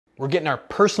We're getting our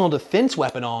personal defense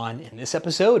weapon on in this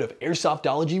episode of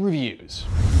Airsoftology Reviews.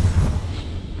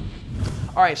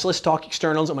 All right, so let's talk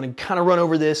externals. I'm gonna kind of run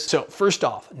over this. So first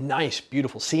off, nice,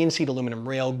 beautiful CNC'd aluminum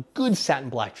rail, good satin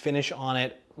black finish on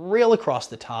it, rail across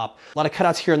the top. A lot of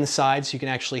cutouts here on the sides so you can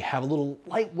actually have a little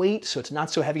lightweight so it's not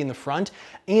so heavy in the front,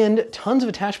 and tons of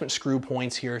attachment screw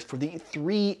points here for the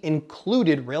 3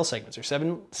 included rail segments, or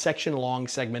 7-section long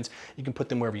segments. You can put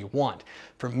them wherever you want.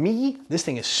 For me, this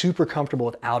thing is super comfortable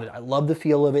without it. I love the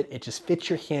feel of it. It just fits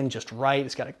your hand just right.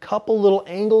 It's got a couple little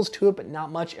angles to it, but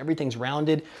not much. Everything's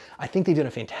rounded. I think they've done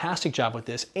a fantastic job with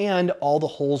this, and all the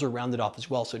holes are rounded off as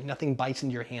well, so nothing bites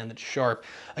into your hand that's sharp.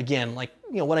 Again, like,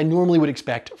 you know, what I normally would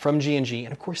expect from G&G,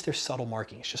 and of course there's subtle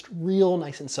markings, just real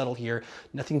nice and subtle here,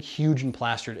 nothing huge and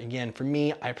plastered. Again, for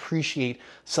me, I appreciate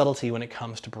subtlety when it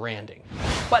comes to branding.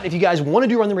 But if you guys want to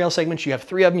do run the rail segments, you have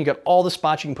 3 of them, you got all the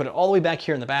spots, you can put it all the way back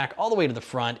here in the back, all the way to the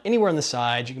front, anywhere on the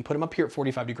sides. You can put them up here at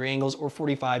 45-degree angles or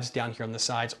 45s down here on the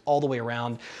sides, all the way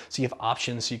around. So you have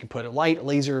options, so you can put a light,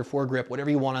 laser, foregrip, whatever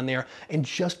you want on there, and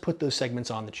just put those segments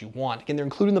on that you want. Again, they're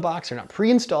included in the box, they're not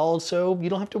pre-installed, so you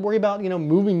don't have to worry about, you know,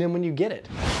 moving them when you get it.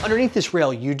 Underneath this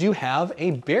rail, you do have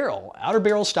a barrel. Outer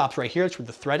barrel stops right here. That's where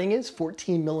the threading is,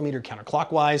 14mm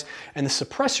counterclockwise, and the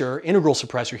suppressor, integral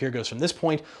suppressor here, goes from this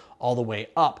point all the way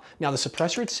up. Now the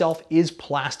suppressor itself is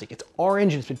plastic. It's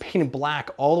orange and it's been painted black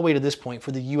all the way to this point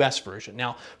for the US version.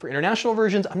 Now for international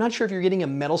versions, I'm not sure if you're getting a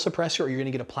metal suppressor or you're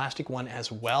gonna get a plastic one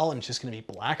as well, and it's just gonna be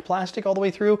black plastic all the way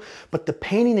through, but the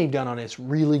painting they've done on it is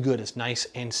really good. It's nice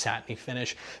and satiny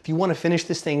finish. If you wanna finish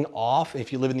this thing off,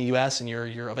 if you live in the US and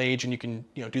you're of age and you can,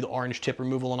 you know, do the orange tip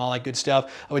removal and all that good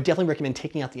stuff, I would definitely recommend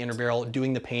taking out the inner barrel,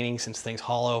 doing the painting since the thing's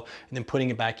hollow, and then putting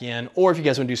it back in. Or if you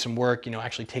guys wanna do some work, you know,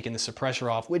 actually taking the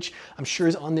suppressor off, which I'm sure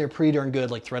is on there pretty darn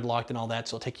good, like thread locked and all that,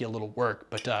 so it'll take you a little work,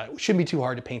 but it shouldn't be too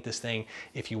hard to paint this thing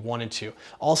if you wanted to.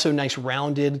 Also nice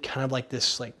rounded, kind of like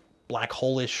this like black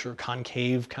hole-ish or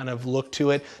concave kind of look to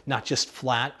it, not just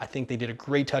flat. I think they did a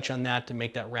great touch on that to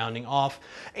make that rounding off.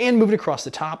 And moving across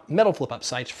the top, metal flip-up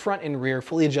sights, front and rear,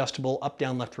 fully adjustable, up,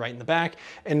 down, left, right in the back,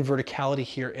 and verticality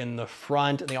here in the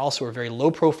front. And they also are very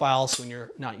low profile, so when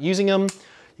you're not using them,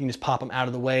 you can just pop them out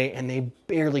of the way, and they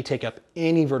barely take up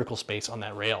any vertical space on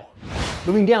that rail.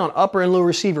 Moving down, upper and lower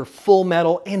receiver, full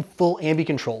metal and full ambi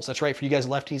controls. That's right, for you guys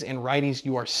lefties and righties,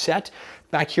 you are set.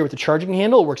 Back here with the charging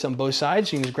handle, it works on both sides.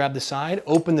 So you can just grab the side,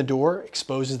 open the door,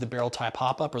 exposes the barrel type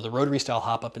hop-up or the rotary style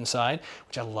hop-up inside,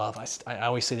 which I love. I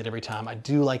always say that every time. I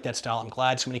do like that style. I'm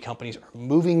glad so many companies are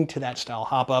moving to that style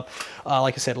hop-up.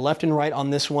 Like I said, left and right on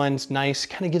this one, it's nice,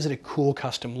 kind of gives it a cool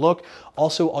custom look.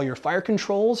 Also, all your fire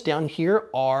controls down here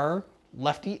are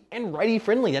lefty and righty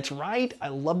friendly. That's right. I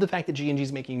love the fact that G&G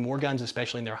is making more guns,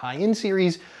 especially in their high-end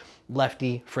series,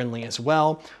 lefty friendly as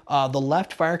well. The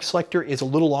left fire selector is a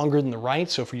little longer than the right,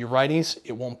 so for your righties,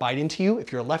 it won't bite into you.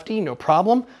 If you're a lefty, no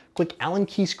problem. Quick Allen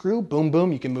key screw, boom,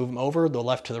 boom, you can move them over the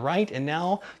left to the right, and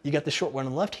now you got the short one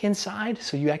on the left-hand side,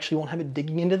 so you actually won't have it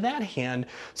digging into that hand.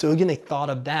 So again, they thought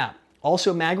of that.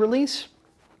 Also, mag release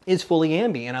is fully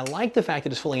ambi, and I like the fact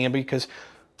that it's fully ambi because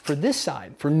for this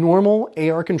side, for normal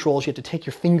AR controls, you have to take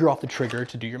your finger off the trigger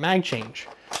to do your mag change.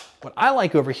 What I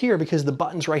like over here, because the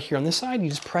button's right here on this side, you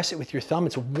just press it with your thumb.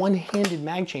 It's a one-handed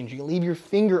mag change. You can leave your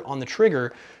finger on the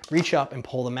trigger, reach up and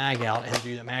pull the mag out and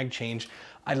do the mag change.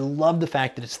 I love the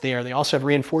fact that it's there. They also have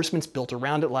reinforcements built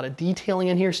around it, a lot of detailing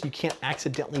in here so you can't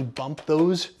accidentally bump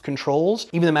those controls.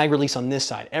 Even the mag release on this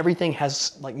side, everything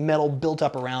has like metal built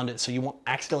up around it so you won't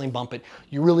accidentally bump it.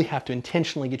 You really have to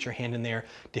intentionally get your hand in there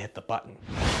to hit the button.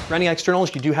 Rounding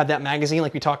externals, you do have that magazine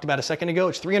like we talked about a second ago.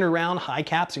 It's 300 round, high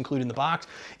caps included in the box.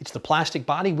 It's the plastic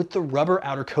body with the rubber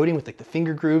outer coating with like the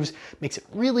finger grooves. Makes it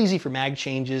real easy for mag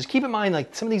changes. Keep in mind,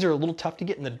 like some of these are a little tough to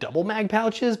get in the double mag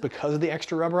pouches because of the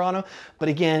extra rubber on them,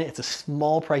 but again, it's a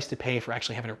small price to pay for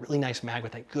actually having a really nice mag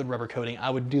with that good rubber coating. I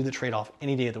would do the trade-off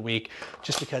any day of the week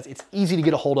just because it's easy to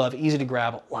get a hold of, easy to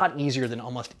grab, a lot easier than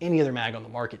almost any other mag on the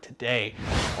market today.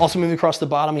 Also moving across the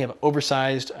bottom, you have an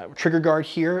oversized trigger guard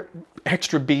here,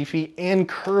 extra beefy and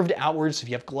curved outwards. So if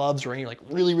you have gloves or any like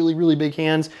really big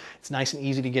hands, it's nice and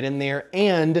easy to get in there.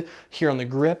 And here on the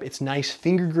grip, it's nice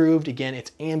finger grooved. Again,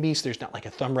 it's ambi, so there's not like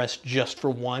a thumb rest just for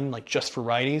one, like just for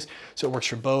righties. So it works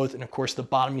for both. And of course, the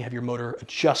bottom, you have your motor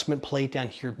adjustment plate down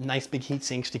here, nice big heat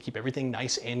sinks to keep everything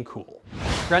nice and cool.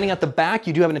 Rounding out the back,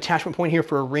 you do have an attachment point here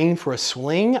for a ring for a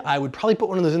sling. I would probably put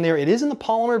one of those in there. It is in the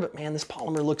polymer, but man, this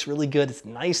polymer looks really good. It's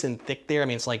nice and thick there. I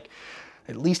mean, it's like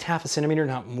at least 1/2 centimeter,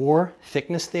 not more,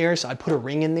 thickness there. So I'd put a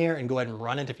ring in there and go ahead and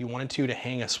run it if you wanted to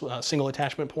hang a single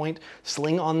attachment point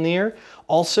sling on there.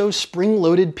 Also,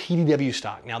 spring-loaded PDW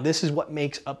stock. Now, this is what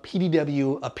makes a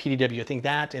PDW a PDW. I think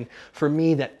that, and for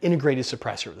me, that integrated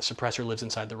suppressor. The suppressor lives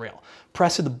inside the rail.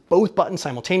 Press both buttons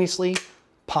simultaneously,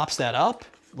 pops that up,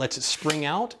 lets it spring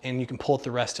out, and you can pull it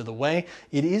the rest of the way.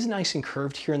 It is nice and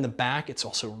curved here in the back. It's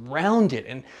also rounded,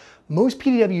 and most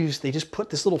PDWs, they just put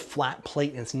this little flat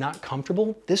plate and it's not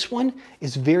comfortable. This one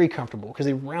is very comfortable because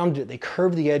they rounded it, they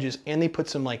curved the edges, and they put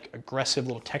some like aggressive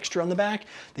little texture on the back.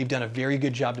 They've done a very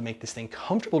good job to make this thing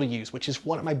comfortable to use, which is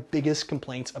one of my biggest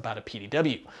complaints about a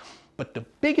PDW. But the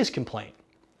biggest complaint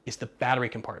is the battery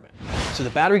compartment. So the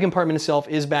battery compartment itself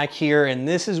is back here, and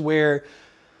this is where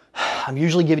I'm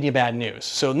usually giving you bad news.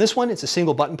 So in this one, it's a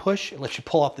single button push. It lets you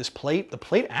pull off this plate. The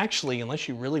plate actually, unless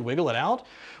you really wiggle it out,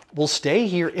 will stay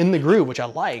here in the groove, which I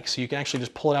like. So you can actually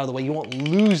just pull it out of the way. You won't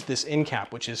lose this end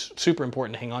cap, which is super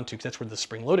important to hang on to because that's where the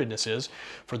spring loadedness is.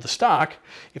 For the stock,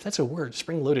 if that's a word,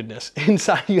 spring loadedness.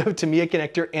 Inside you have a Tamiya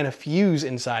connector and a fuse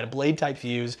inside, a blade type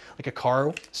fuse, like a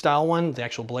car style one, the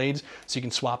actual blades. So you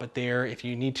can swap it there if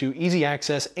you need to, easy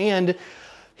access. And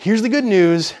here's the good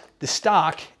news, the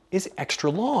stock is extra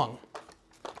long.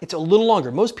 It's a little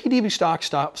longer. Most PDW stocks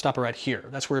stop right here.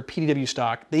 That's where a PDW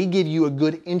stock, they give you a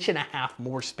good 1.5 inches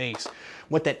more space.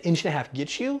 What that 1.5 inches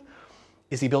gets you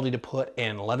is the ability to put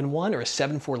an 11-1 or a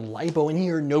 7-4 lipo in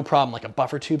here, no problem, like a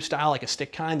buffer tube style, like a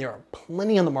stick kind. There are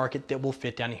plenty on the market that will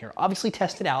fit down here. Obviously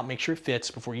test it out, make sure it fits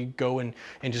before you go and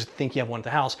just think you have one at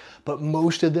the house, but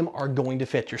most of them are going to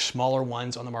fit. Your smaller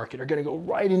ones on the market are gonna go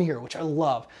right in here, which I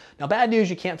love. Now, bad news,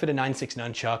 you can't fit a 9.6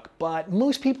 nunchuck, but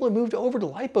most people have moved over to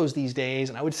lipos these days,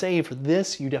 and I would say for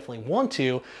this, you definitely want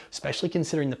to, especially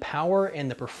considering the power and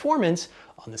the performance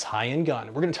on this high-end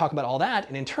gun. We're gonna talk about all that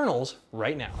in internals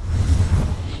right now.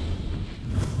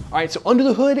 All right, so under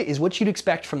the hood is what you'd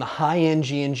expect from the high-end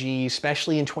G&G,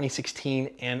 especially in 2016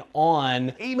 and on.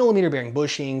 8mm bearing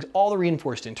bushings, all the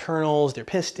reinforced internals, their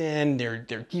piston, their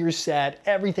gear set,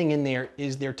 everything in there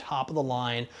is their top of the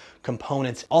line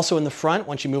components. Also in the front,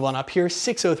 once you move on up here,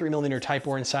 603mm type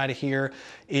bore inside of here.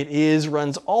 It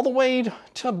runs all the way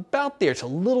to about there. It's a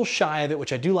little shy of it,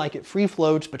 which I do like. It free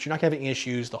floats, but you're not gonna have any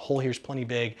issues. The hole here is plenty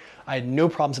big. I had no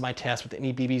problems in my test with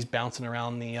any BBs bouncing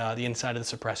around the inside of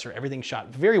the suppressor. Everything shot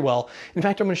very well. In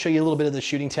fact, I'm gonna show you a little bit of the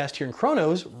shooting test here in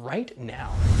chronos right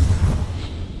now.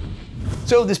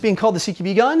 So this being called the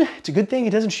CQB gun, it's a good thing it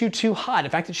doesn't shoot too hot.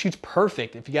 In fact, it shoots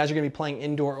perfect. If you guys are gonna be playing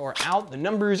indoor or out, the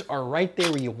numbers are right there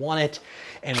where you want it,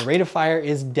 and the rate of fire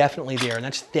is definitely there, and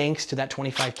that's thanks to that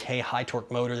 25K high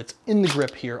torque motor that's in the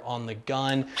grip here on the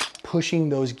gun, pushing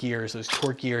those gears, those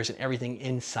torque gears, and everything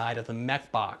inside of the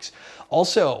mech box.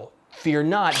 Also, fear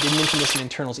not, didn't mention this in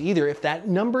internals either, if that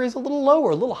number is a little low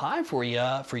or a little high for you,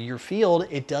 for your field,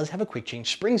 it does have a quick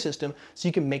change spring system, so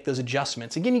you can make those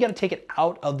adjustments. Again, you gotta take it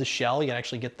out of the shell, you gotta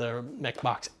actually get the mech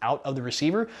box out of the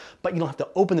receiver, but you don't have to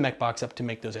open the mech box up to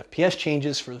make those FPS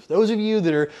changes. For those of you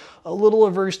that are a little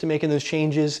averse to making those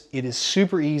changes, it is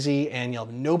super easy and you'll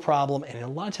have no problem, and a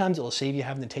lot of times it'll save you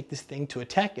having to take this thing to a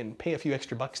tech and pay a few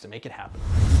extra bucks to make it happen.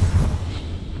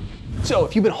 So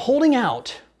if you've been holding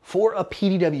out for a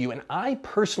PDW, and I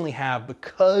personally have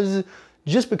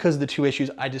just because of the two issues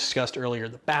I discussed earlier,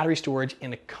 the battery storage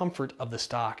and the comfort of the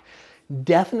stock,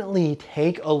 definitely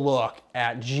take a look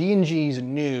at G&G's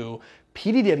new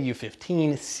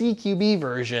PDW15 CQB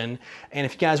version. And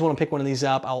if you guys want to pick one of these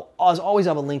up, I'll as always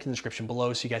have a link in the description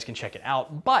below so you guys can check it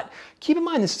out. But keep in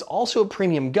mind, this is also a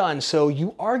premium gun, so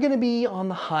you are going to be on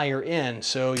the higher end.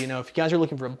 So, you know, if you guys are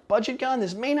looking for a budget gun,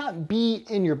 this may not be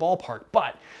in your ballpark,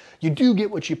 but you do get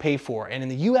what you pay for. And in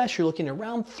the US, you're looking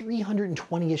around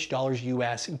 $320-ish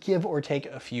US, give or take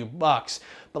a few bucks.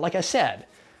 But like I said,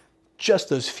 just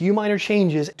those few minor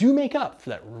changes do make up for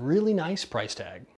that really nice price tag.